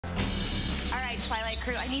Twilight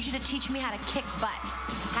crew. I need you to teach me how to kick butt.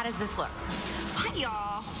 How does this look? Hi,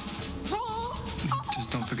 y'all. Roll. Oh.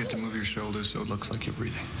 Just don't forget to move your shoulders so it looks like you're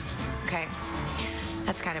breathing. Okay.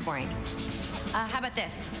 That's kind of boring. How about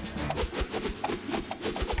this?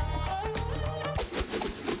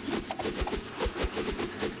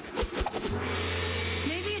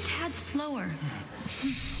 Maybe a tad slower.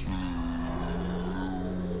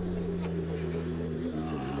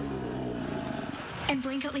 And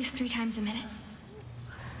blink at least 3 times a minute.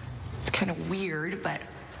 It's kind of weird, but...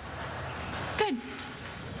 Good.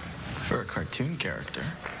 For a cartoon character.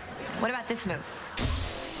 What about this move?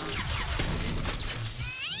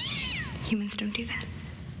 Humans don't do that.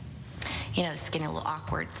 You know, it's getting a little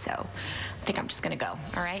awkward, so I think I'm just gonna go.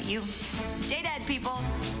 All right, you stay dead, people.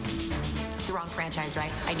 It's the wrong franchise,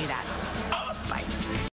 right? I knew that. Bye.